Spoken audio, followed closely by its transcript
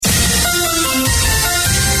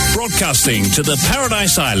broadcasting to the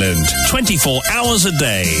Paradise Island 24 hours a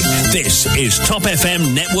day. This is Top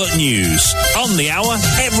FM Network News. On the hour,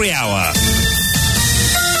 every hour.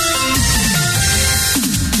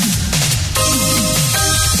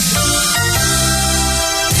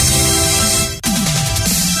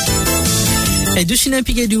 Et Douchina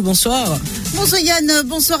Pigadou, bonsoir. Bonsoir Yann,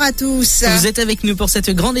 bonsoir à tous. Vous êtes avec nous pour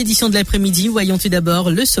cette grande édition de l'après-midi. Voyons tout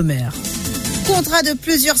d'abord le sommaire. Contrat de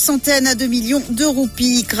plusieurs centaines de millions de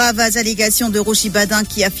roupies. Graves allégations de Rochi Badin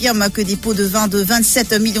qui affirme que des pots de vin de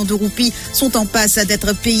 27 millions de roupies sont en passe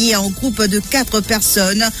d'être payés à un groupe de 4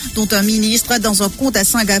 personnes, dont un ministre dans un compte à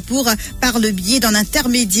Singapour par le biais d'un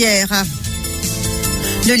intermédiaire.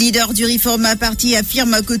 Le leader du Reform Party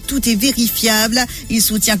affirme que tout est vérifiable. Il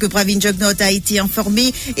soutient que Pravin Jugnauth a été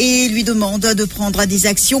informé et lui demande de prendre des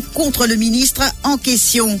actions contre le ministre en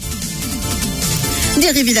question. Des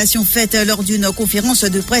révélations faites lors d'une conférence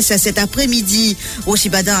de presse cet après-midi. Rochi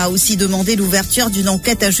Badin a aussi demandé l'ouverture d'une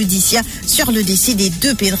enquête judiciaire sur le décès des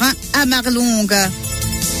 2 pèlerins à Marlong.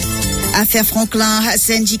 Affaire Franklin,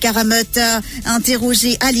 Senji Karamoth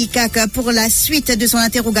interrogé à l'ICAC pour la suite de son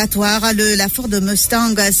interrogatoire. La Ford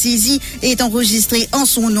Mustang saisie est enregistrée en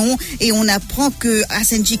son nom et on apprend que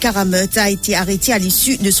Senji Karamoth a été arrêté à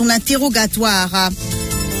l'issue de son interrogatoire.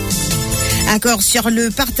 Accord sur le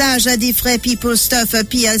partage des frais. People Stuff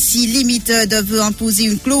PLC Limited veut imposer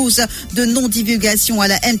une clause de non-divulgation à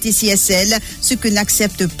la MTCSL, ce que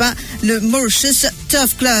n'accepte pas le Mauritius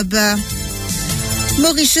Turf Club.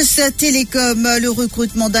 Mauritius Telecom, le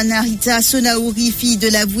recrutement d'Anahita Sonauri, fille de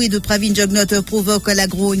l'avoué de Pravin Jugnauth, provoque la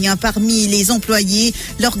grogne parmi les employés.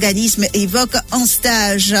 L'organisme évoque un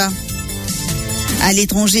stage. À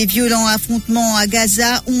l'étranger, violent affrontement à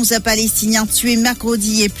Gaza, 11 Palestiniens tués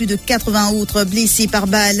mercredi et plus de 80 autres blessés par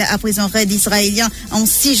balle après un raid israélien en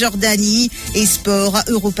Cisjordanie. Et sport,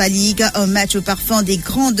 Europa League, un match au parfum des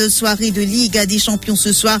grandes soirées de Ligue des Champions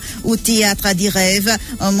ce soir au Théâtre des Rêves.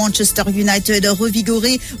 Un Manchester United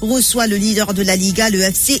revigoré reçoit le leader de la Liga, le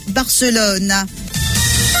FC Barcelone.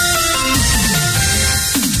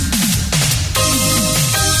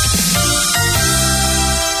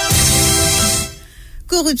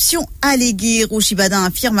 Corruption alléguée. Rochi Badin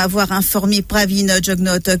affirme avoir informé Pravin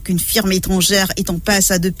Jugnauth qu'une firme étrangère est en passe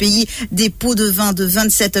de payer des pots de vin de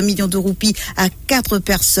 27 millions de roupies à 4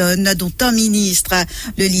 personnes, dont un ministre.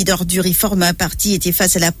 Le leader du Reform Party était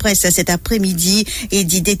face à la presse cet après-midi et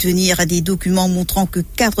dit détenir des documents montrant que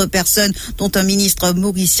 4 personnes, dont un ministre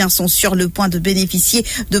mauricien, sont sur le point de bénéficier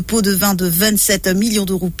de pots de vin de 27 millions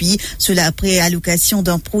de roupies. Cela après allocation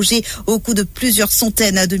d'un projet au coût de plusieurs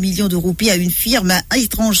centaines de millions de roupies à une firme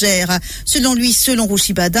étrangère. Selon lui, selon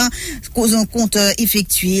Rochi Badin, on compte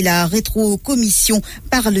effectuer la rétrocommission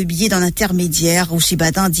par le biais d'un intermédiaire. Rochi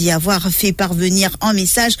Badin dit avoir fait parvenir un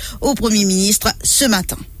message au Premier ministre ce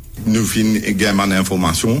matin. Nous finissons également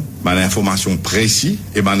d'informations précises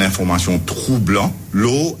et d'informations troublantes.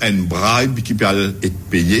 L'eau est une bribe qui peut être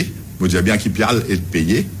payée. Vous dire bien qu'il peut être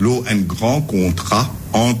payé. L'eau est un grand contrat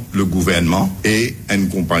entre le gouvernement et une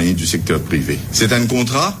compagnie du secteur privé. C'est un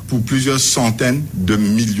contrat pour plusieurs centaines de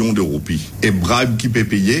millions de roupies. Et bribe qui peut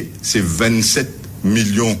payer, c'est 27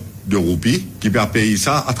 millions de roupies qui peut payer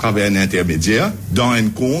ça à travers un intermédiaire dans un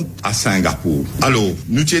compte à Singapour. Alors,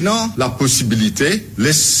 nous tenons la possibilité,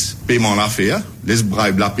 laisse paiement la faire, laisse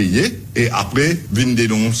bribe la payer et après, vine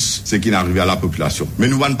dénonce ce qui n'arrive à la population. Mais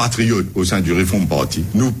nous sommes patriotes au sein du Reform Party.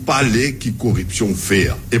 Nous parlons qui corruption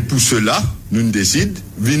faire. Et pour cela, nous décidons,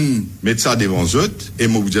 vine mettre ça devant eux et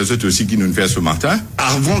moi vous dire eux aussi qui nous fait ce matin,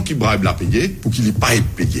 avant qu'ils bribe la payer, pour qu'il n'ait pas été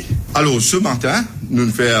payé. Alors, ce matin,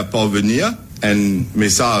 nous fait parvenir un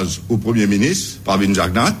message au Premier ministre, Pravin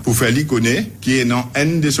Jugnauth, pour faire lui connaître qui est un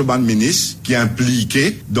de ces ministres qui est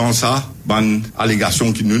impliqué dans sa bonne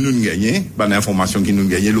allégation qui nous gagnait, bonne information qui nous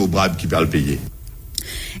gagnait, le bribe qui peut le payer.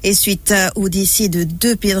 Et suite au décès de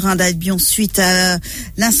 2 pèlerins d'Albion suite à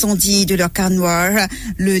l'incendie de leur car noir,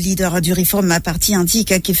 le leader du Reform Party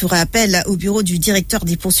indique qu'il fera appel au bureau du directeur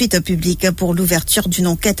des poursuites publiques pour l'ouverture d'une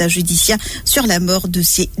enquête judiciaire sur la mort de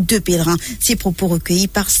ces 2 pèlerins. Ces propos recueillis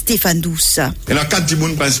par Stéphane Douce. Il y a 4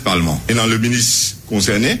 djibounes principalement. Il y a le ministre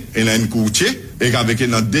concerné, il y a une courtier et avec il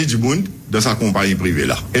y a 2 djibounes de sa compagnie privée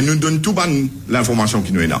là. Et nous donne toute l'information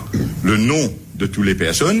qui nous est là. Le nom de toutes les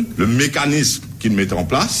personnes, le mécanisme qu'ils mettent en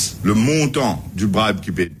place, le montant du bribe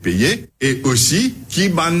qui peut être payé et aussi qui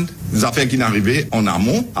ban les affaires qui n'arrivaient en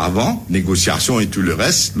amont, avant, négociations et tout le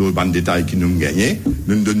reste, le ban de détails qui nous gagné,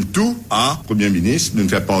 nous donnons tout à Premier ministre, nous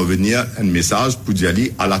fait parvenir un message pour dire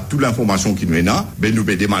à la toute l'information qui nous est là, ben nous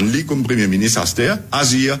demander comme Premier ministre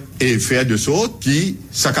agir et faire de sorte qui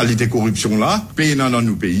sa qualité corruption là, paye dans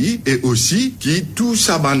nos pays et aussi qui tout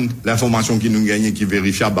ça ban l'information qui nous gagne qui est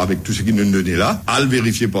vérifiable avec tout ce qui nous donne là, à le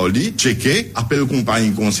vérifier par lui, checker, appelle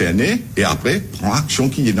compagnie concernée et après prend action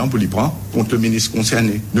qui est dans pour lui prendre contre le ministre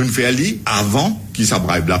concerné. Nous faisons avant qu'il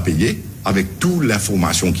s'abrive la payer avec toute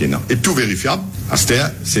l'information qui est là. Et tout vérifiable,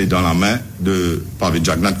 c'est dans la main de Pavé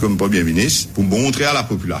Jagnat comme Premier ministre pour montrer à la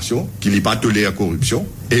population qu'il n'est pas toléré la corruption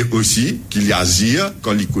et aussi qu'il y a agir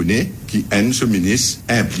quand il connaît qui aime ce ministre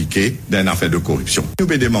impliqué dans une affaire de corruption. Nous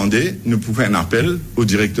pouvons demander, nous pouvons faire un appel au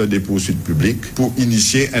directeur des poursuites publiques pour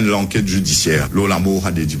initier une enquête judiciaire.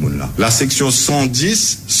 La section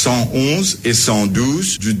 110, 111 et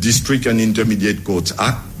 112 du District and Intermediate Courts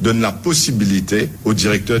Act donne la possibilité au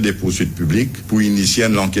directeur des poursuites publiques pour initier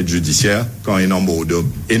une enquête judiciaire quand il y a un mort d'homme.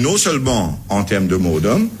 Et non seulement en termes de mort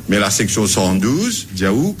d'homme, mais la section 112 dit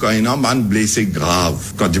quand il y a un blessé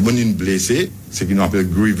grave. Quand il y a un blessé, c'est ce qu'on appelle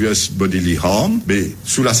grievous bodily harm, mais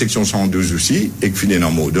sous la section 112 aussi, et que finit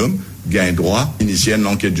dans mot d'homme, gagne droit d'initier une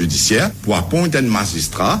enquête judiciaire pour appointer un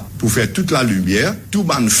magistrat pour faire toute la lumière, tout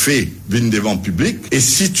ban fait vient devant le public et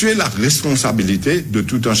situer la responsabilité de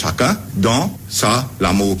tout un chacun dans ça,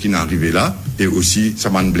 la mort qui est arrivée là, et aussi ça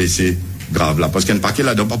ban blessé grave là, parce qu'il y a un paquet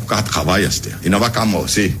là-dedans pas pour qu'à travailler à cette heure. Il n'a pas qu'à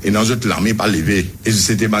morcer, et dans autres l'armée pas lever. Et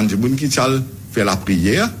c'était ban de monde qui s'all faire la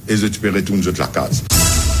prière, et je peux retourner la case.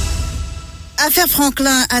 Affaire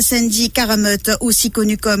Franklin à Sandy Karamut, aussi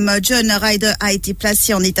connu comme John Ryder, a été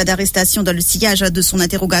placé en état d'arrestation dans le sillage de son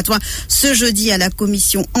interrogatoire ce jeudi à la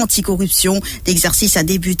commission anticorruption. L'exercice a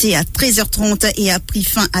débuté à 13h30 et a pris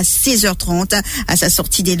fin à 16h30. À sa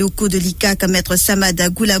sortie des locaux de l'ICAC, maître Samad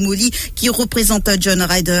Goulamouli, qui représente John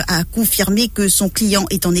Ryder, a confirmé que son client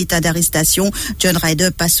est en état d'arrestation. John Ryder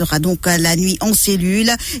passera donc la nuit en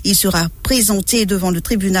cellule. Il sera présenté devant le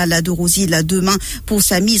tribunal de Rosil demain pour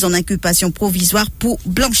sa mise en inculpation provisoire pour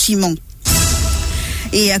blanchiment.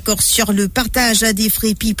 Et accord sur le partage des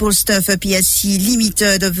frais People Stuff, PSC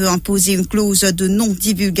Limited veut imposer une clause de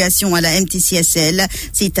non-divulgation à la MTCSL.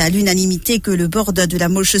 C'est à l'unanimité que le board de la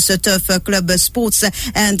Mauritius Turf Club Sports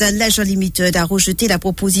and Leisure Limited a rejeté la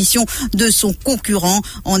proposition de son concurrent.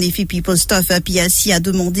 En effet, People Stuff PSC a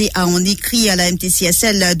demandé en écrit à la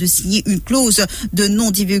MTCSL de signer une clause de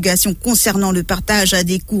non-divulgation concernant le partage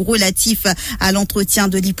des coûts relatifs à l'entretien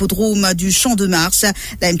de l'hippodrome du Champ de Mars.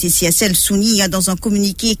 La MTCSL souligne dans un communiqué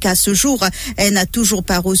qu'à ce jour, elle n'a toujours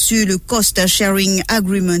pas reçu le Cost Sharing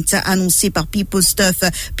Agreement annoncé par People Stuff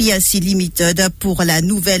PLC Limited pour la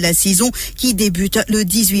nouvelle saison qui débute le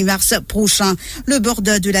 18 mars prochain. Le board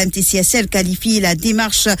de la MTCSL qualifie la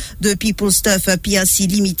démarche de People Stuff PLC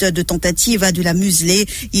Limited de tentative de la museler.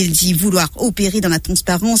 Il dit vouloir opérer dans la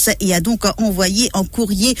transparence et a donc envoyé un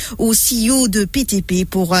courrier au CEO de PTP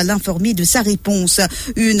pour l'informer de sa réponse.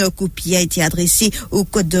 Une copie a été adressée au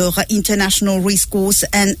codeur International Racecourse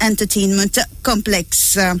and Entertainment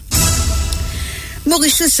Complex.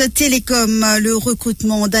 Mauritius Telecom, le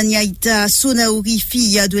recrutement d'Aniaïta Sonaori,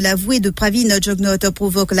 fille de l'avoué de Pravin Jugnauth,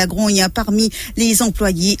 provoque la grogne parmi les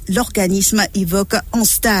employés. L'organisme évoque en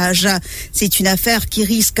stage. C'est une affaire qui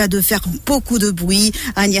risque de faire beaucoup de bruit.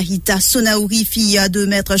 Aniaïta Sonaori, fille de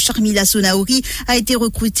maître Sharmila Sonaori, a été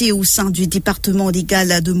recrutée au sein du département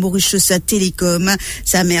légal de Mauritius Telecom.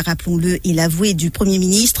 Sa mère, rappelons-le, est l'avouée du Premier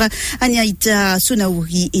ministre. Aniaïta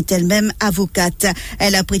Sonaori est elle-même avocate.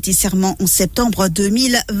 Elle a prêté serment en septembre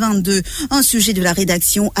 2022. Un sujet de la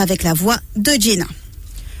rédaction avec la voix de Jenna.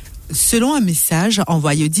 Selon un message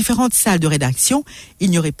envoyé aux différentes salles de rédaction, il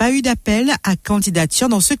n'y aurait pas eu d'appel à candidature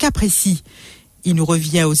dans ce cas précis. Il nous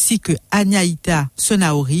revient aussi que Aniaïta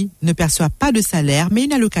Sonaori ne perçoit pas de salaire, mais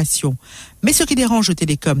une allocation. Mais ce qui dérange au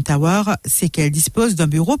Telecom Tower, c'est qu'elle dispose d'un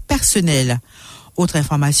bureau personnel. Autre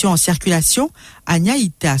information en circulation,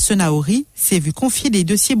 Aniaïta Sonaori s'est vu confier des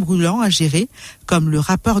dossiers brûlants à gérer, comme le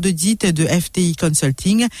rapport d'audit de FTI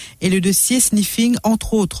Consulting et le dossier Sniffing,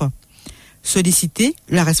 entre autres. Sollicité,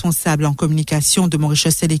 la responsable en communication de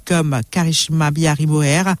Mauritius Telecom, Karishma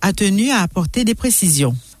Biari-Moher, a tenu à apporter des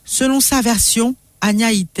précisions. Selon sa version,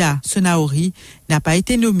 Aniaïta Sonaori n'a pas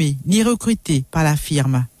été nommée ni recrutée par la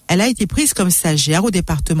firme. Elle a été prise comme stagiaire au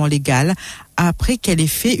département légal après qu'elle ait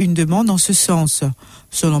fait une demande en ce sens.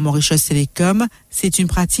 Selon Mauritius Telecom, c'est une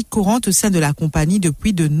pratique courante au sein de la compagnie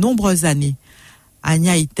depuis de nombreuses années.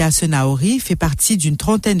 Aniaïta Sonaori fait partie d'une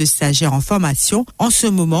trentaine de stagiaires en formation en ce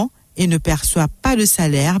moment et ne perçoit pas de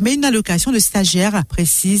salaire, mais une allocation de stagiaire,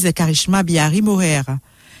 précise Karishma Biari-Moher.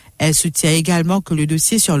 Elle soutient également que le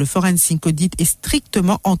dossier sur le Forensic Audit est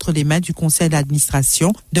strictement entre les mains du conseil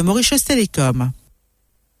d'administration de Mauritius Telecom.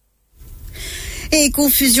 Et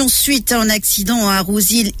confusion suite à un accident à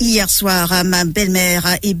Rousil hier soir. Ma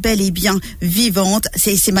belle-mère est bel et bien vivante.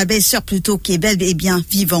 C'est ma belle-sœur plutôt qui est bel et bien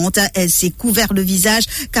vivante. Elle s'est couvert le visage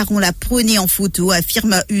car on la prenait en photo,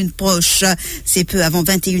 affirme une proche. C'est peu avant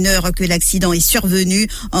 21h que l'accident est survenu.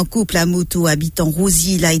 Un couple à moto habitant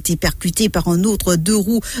Rousil a été percuté par un autre deux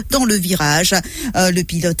roues dans le virage. Le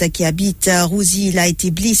pilote qui habite Rousil a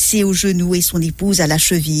été blessé au genou et son épouse à la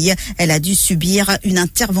cheville. Elle a dû subir une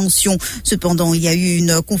intervention. Cependant, il y a eu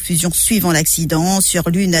une confusion suivant l'accident. Sur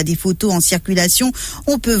l'une des photos en circulation,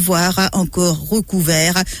 on peut voir un corps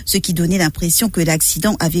recouvert, ce qui donnait l'impression que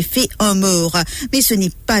l'accident avait fait un mort. Mais ce n'est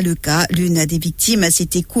pas le cas. L'une des victimes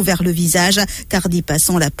s'était couvert le visage car des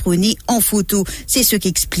passants la prenaient en photo. C'est ce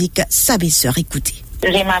qu'explique sa belle-sœur. Écoutez.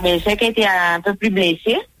 J'ai ma belle-sœur qui était un peu plus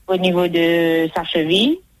blessée au niveau de sa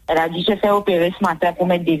cheville. Elle a dû se faire opérer ce matin pour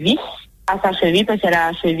mettre des vis à sa cheville parce qu'elle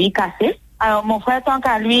a la cheville cassée. Alors, mon frère, tant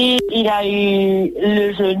qu'à lui, il a eu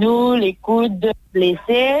le genou, les coudes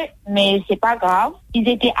blessés, mais c'est pas grave. Ils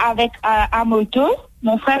étaient avec à moto.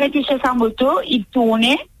 Mon frère était sur sa moto, il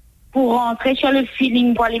tournait pour rentrer sur le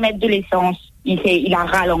feeling pour aller mettre de l'essence. Il a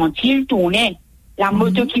ralenti, il tournait. La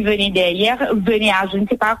moto qui venait derrière venait à je ne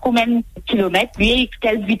sais pas combien de kilomètres. Lui,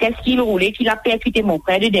 quelle vitesse qu'il roulait, qu'il a percuté mon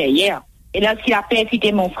frère de derrière. Et lorsqu'il a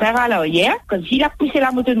percuté mon frère à l'arrière, comme s'il a poussé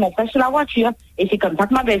la moto de mon frère sur la voiture. Et c'est comme ça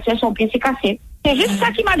que ma belle-sœur, son pied s'est cassé. C'est juste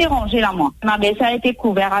ça qui m'a dérangé là, moi. Ma belle-sœur a été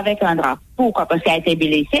couverte avec un drap. Pourquoi? Parce qu'elle a été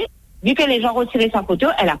blessée. Vu que les gens retiraient sa photo,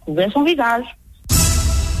 elle a couvert son visage.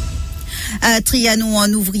 À Trianon,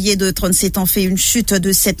 un ouvrier de 37 ans fait une chute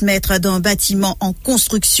de 7 mètres d'un bâtiment en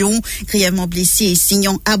construction. Grièvement blessé et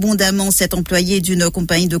signant abondamment, cet employé d'une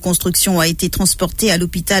compagnie de construction a été transporté à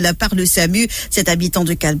l'hôpital par le SAMU. Cet habitant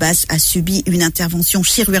de Calbas a subi une intervention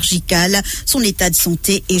chirurgicale. Son état de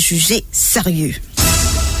santé est jugé sérieux.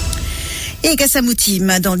 Et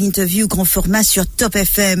Kassamoutim, dans l'interview grand format sur Top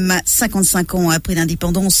FM, 55 ans après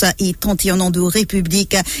l'indépendance et 31 ans de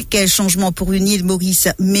République, quel changement pour une île Maurice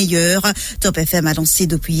meilleure. Top FM a lancé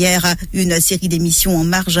depuis hier une série d'émissions en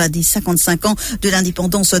marge des 55 ans de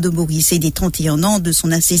l'indépendance de Maurice et des 31 ans de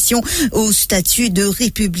son accession au statut de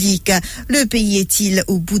République. Le pays est-il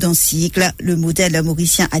au bout d'un cycle? Le modèle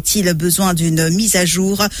mauricien a-t-il besoin d'une mise à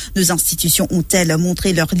jour? Nos institutions ont-elles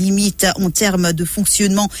montré leurs limites en termes de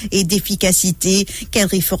fonctionnement et d'efficacité? Quelle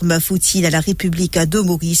réforme faut-il à la République de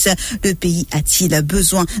Maurice? Le pays a-t-il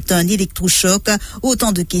besoin d'un électrochoc?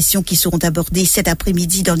 Autant de questions qui seront abordées cet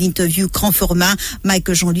après-midi dans l'interview grand format.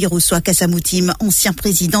 Mike Jean-Louis reçoit Kassamoutim, ancien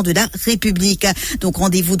président de la République. Donc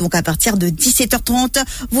rendez-vous donc à partir de 17h30.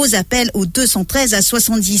 Vos appels au 213 à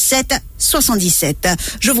 77 77.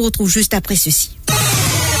 Je vous retrouve juste après ceci.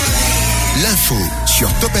 L'info sur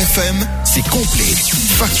Top FM, c'est complet,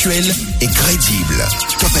 factuel et crédible.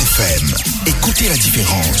 Top FM, écoutez la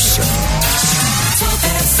différence. Top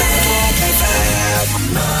FM,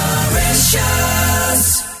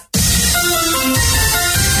 Mauritius.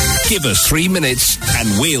 Give us 3 minutes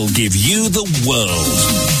and we'll give you the world.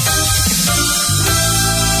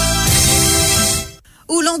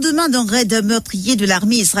 Au lendemain d'un raid meurtrier de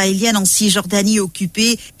l'armée israélienne en Cisjordanie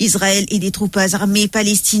occupée, Israël et des troupes armées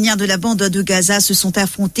palestiniennes de la bande de Gaza se sont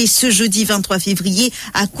affrontés ce jeudi 23 février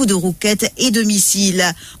à coups de roquettes et de missiles.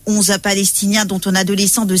 11 Palestiniens, dont un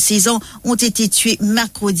adolescent de 16 ans, ont été tués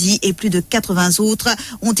mercredi et plus de 80 autres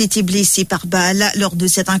ont été blessés par balles lors de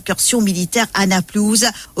cette incursion militaire à Naplouse,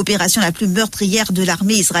 opération la plus meurtrière de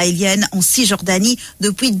l'armée israélienne en Cisjordanie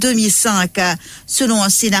depuis 2005. Selon un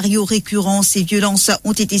scénario récurrent, ces violences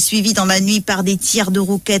ont été suivis dans la nuit par des tirs de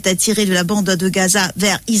roquettes tirés de la bande de Gaza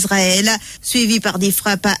vers Israël, suivis par des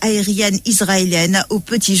frappes aériennes israéliennes au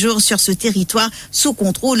petit jour sur ce territoire sous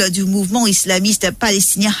contrôle du mouvement islamiste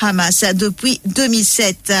palestinien Hamas depuis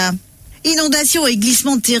 2007. Inondations et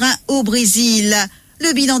glissements de terrain au Brésil.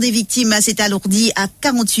 Le bilan des victimes s'est alourdi à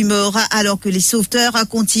 48 morts alors que les sauveteurs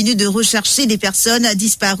continuent de rechercher des personnes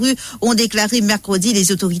disparues, ont déclaré mercredi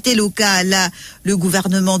les autorités locales. Le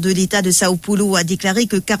gouvernement de l'État de Sao Paulo a déclaré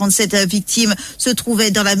que 47 victimes se trouvaient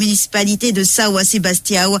dans la municipalité de São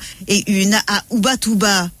Sebastião et une à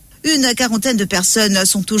Ubatuba. Une quarantaine de personnes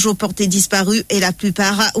sont toujours portées disparues et la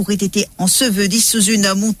plupart auraient été ensevelies sous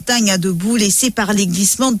une montagne de boue laissée par les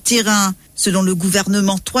glissements de terrain. Selon le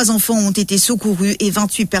gouvernement, 3 enfants ont été secourus et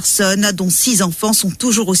 28 personnes, dont 6 enfants, sont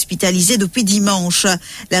toujours hospitalisés depuis dimanche.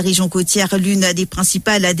 La région côtière, l'une des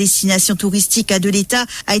principales destinations touristiques de l'État,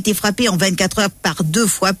 a été frappée en 24 heures par 2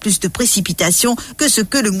 fois plus de précipitations que ce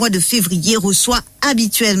que le mois de février reçoit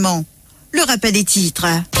habituellement. Le rappel des titres.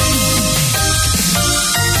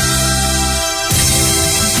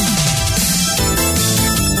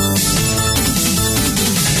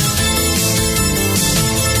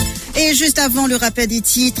 Et juste avant le rappel des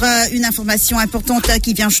titres, une information importante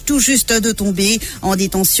qui vient tout juste de tomber. En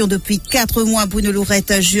détention depuis 4 mois, Bruno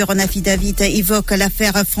Lorette jure en affidavit, évoque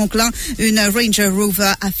l'affaire Franklin. Une Range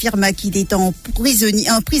Rover affirme qu'il est un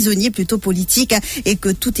prisonnier plutôt politique et que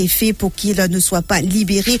tout est fait pour qu'il ne soit pas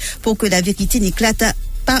libéré, pour que la vérité n'éclate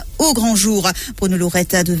pas au grand jour. Bruno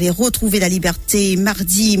Lorette devait retrouver la liberté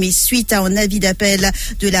mardi, mais suite à un avis d'appel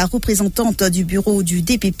de la représentante du bureau du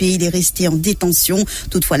DPP, il est resté en détention.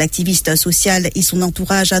 Toutefois, l'activiste social et son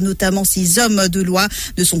entourage, notamment ses hommes de loi,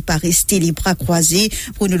 ne sont pas restés les bras croisés.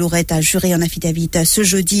 Bruno Lorette a juré un affidavit ce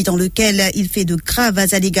jeudi dans lequel il fait de graves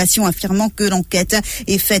allégations affirmant que l'enquête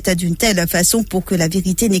est faite d'une telle façon pour que la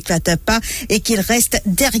vérité n'éclate pas et qu'il reste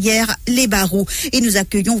derrière les barreaux. Et nous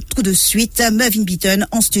accueillons tout de suite Mervyn Beaton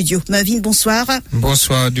en studio. Mervyn, bonsoir.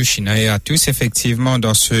 Bonsoir Dushina et à tous. Effectivement,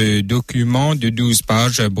 dans ce document de 12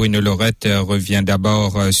 pages, Bruno Lorette revient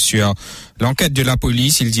d'abord sur l'enquête de la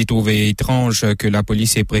police. Il dit trouver étrange que la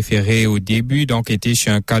police ait préféré au début d'enquêter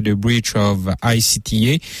sur un cas de breach of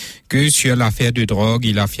ICTA que sur l'affaire de drogue.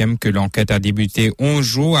 Il affirme que l'enquête a débuté 11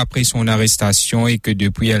 jours après son arrestation et que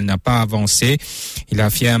depuis elle n'a pas avancé. Il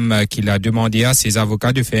affirme qu'il a demandé à ses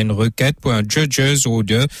avocats de faire une requête pour un judge's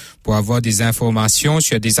order pour avoir des informations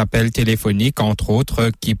sur des appels téléphoniques, entre autres,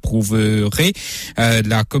 qui prouveraient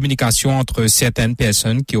la communication entre certaines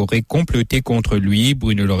personnes qui auraient comploté contre lui.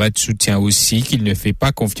 Bruno Lorette soutient aussi qu'il ne fait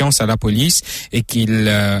pas confiance à la police et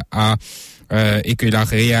et que la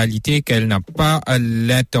réalité est qu'elle n'a pas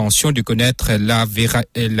l'intention de connaître la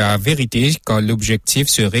vérité, quand l'objectif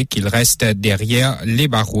serait qu'il reste derrière les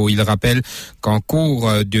barreaux. Il rappelle qu'en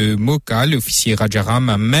cours de Moka, l'officier Rajaram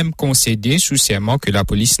a même concédé sous serment que la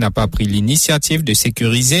police n'a pas pris l'initiative de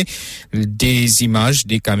sécuriser des images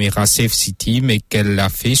des caméras Safe City, mais qu'elle l'a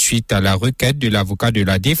fait suite à la requête de l'avocat de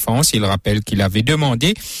la défense. Il rappelle qu'il avait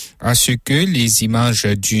demandé à ce que les images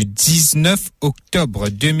du 19 octobre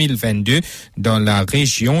 2022 dans la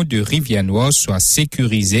région de Rivière-Noire soient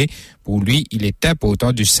sécurisées. Pour lui, il est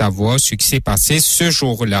important de savoir ce qui s'est passé ce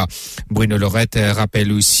jour-là. Bruno Lorette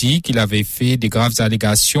rappelle aussi qu'il avait fait des graves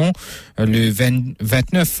allégations le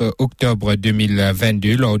 29 octobre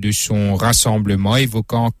 2022 lors de son rassemblement,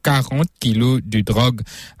 évoquant 40 kilos de drogue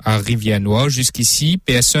à Rivière-Noire. Jusqu'ici,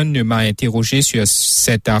 personne ne m'a interrogé sur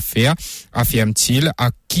cette affaire, affirme-t-il. À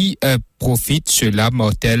qui profite cela,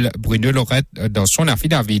 mortel Bruno Lorette dans son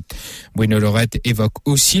affidavit. Bruno Lorette évoque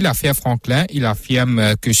aussi l'affaire Franklin. Il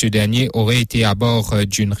affirme que ce dernier aurait été à bord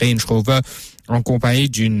d'une Range Rover en compagnie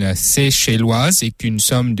d'une Seychelloise et qu'une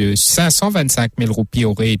somme de 525 000 roupies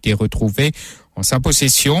aurait été retrouvée en sa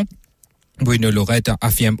possession. Bruno Lorette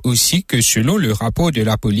affirme aussi que selon le rapport de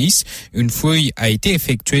la police, une fouille a été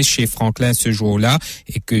effectuée chez Franklin ce jour-là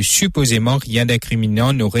et que supposément rien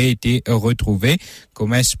d'incriminant n'aurait été retrouvé.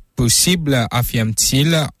 Comment est-ce possible,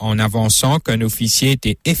 affirme-t-il, en avançant qu'un officier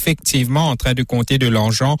était effectivement en train de compter de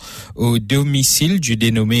l'argent au domicile du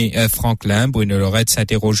dénommé Franklin. Bruno Lorette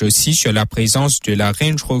s'interroge aussi sur la présence de la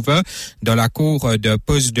Range Rover dans la cour de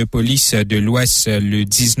poste de police de l'Ouest le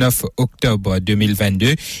 19 octobre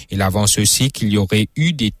 2022. Il avance aussi qu'il y aurait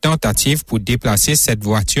eu des tentatives pour déplacer cette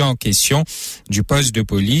voiture en question du poste de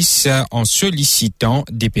police en sollicitant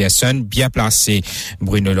des personnes bien placées.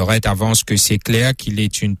 Bruno Lorette avance que c'est clair qu'il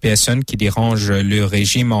est une personne qui dérange le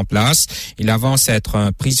régime en place. Il avance être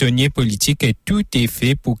un prisonnier politique et tout est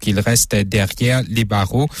fait pour qu'il reste derrière les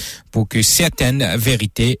barreaux pour que certaines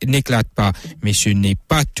vérités n'éclatent pas. Mais ce n'est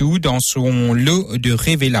pas tout. Dans son lot de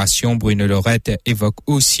révélations, Bruno Lorette évoque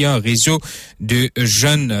aussi un réseau de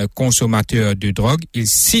jeunes consommateurs de drogue. Il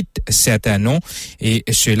cite certains noms et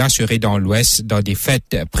cela serait dans l'Ouest, dans des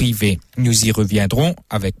fêtes privées. Nous y reviendrons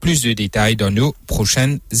avec plus de détails dans nos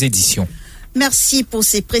prochaines éditions. Merci pour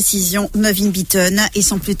ces précisions, Mervyn Beaton. Et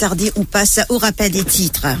sans plus tarder, on passe au rappel des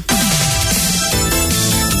titres.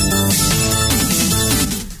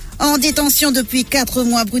 En détention depuis 4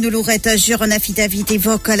 mois, Bruno Lorette jure un affidavit,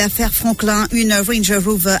 évoque l'affaire Franklin. Une Range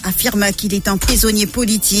Rover affirme qu'il est un prisonnier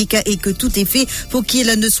politique et que tout est fait pour qu'il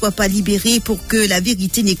ne soit pas libéré, pour que la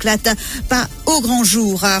vérité n'éclate pas au grand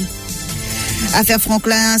jour. Affaire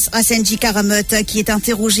Franklin, Asenji Karamout, qui est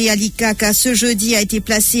interrogé à l'ICAC ce jeudi, a été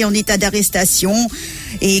placé en état d'arrestation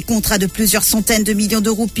et contrat de plusieurs centaines de millions de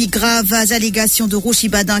roupies. Graves allégations de Rochi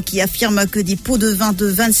Badin, qui affirme que des pots de vin de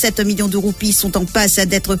 27 millions de roupies sont en passe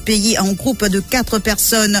d'être payés en groupe de 4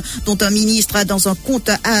 personnes, dont un ministre, dans un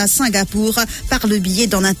compte à Singapour par le biais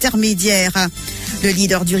d'un intermédiaire. Le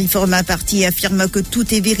leader du Reform Party affirme que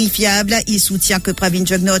tout est vérifiable. Il soutient que Pravin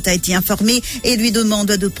Jugnauth a été informé et lui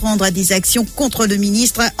demande de prendre des actions contre le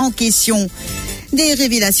ministre en question. Des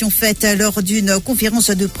révélations faites lors d'une conférence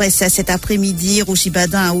de presse cet après-midi. Rochi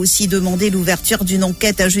Badin a aussi demandé l'ouverture d'une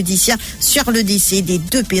enquête judiciaire sur le décès des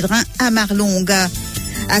 2 pèlerins à Marlong.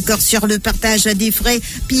 Accord sur le partage des frais,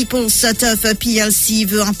 People's Turf PLC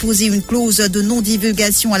veut imposer une clause de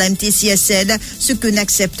non-divulgation à la MTCSL, ce que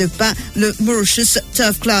n'accepte pas le Mauritius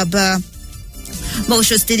Turf Club.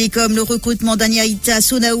 Mauritius Telecom, le recrutement d'Anyaïta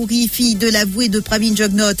Sonaouri, fille de l'avoué de Pravin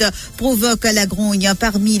Jugnauth, provoque la grogne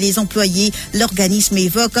parmi les employés. L'organisme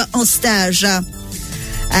évoque un stage.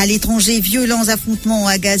 À l'étranger, violents affrontements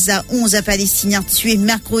à Gaza, 11 Palestiniens tués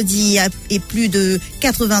mercredi et plus de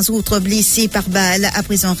 80 autres blessés par balle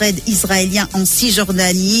après un raid israélien en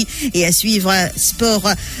Cisjordanie. Et à suivre, sport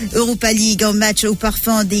Europa League, en match au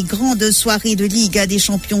parfum des grandes soirées de Ligue des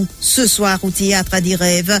Champions ce soir au Théâtre des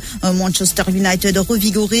Rêves. Manchester United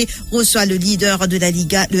revigoré reçoit le leader de la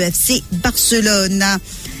Liga, le FC Barcelone.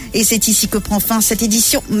 Et c'est ici que prend fin cette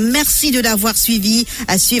édition. Merci de l'avoir suivi.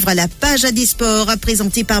 À suivre la page des sports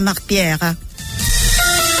présentée par Marc Pierre.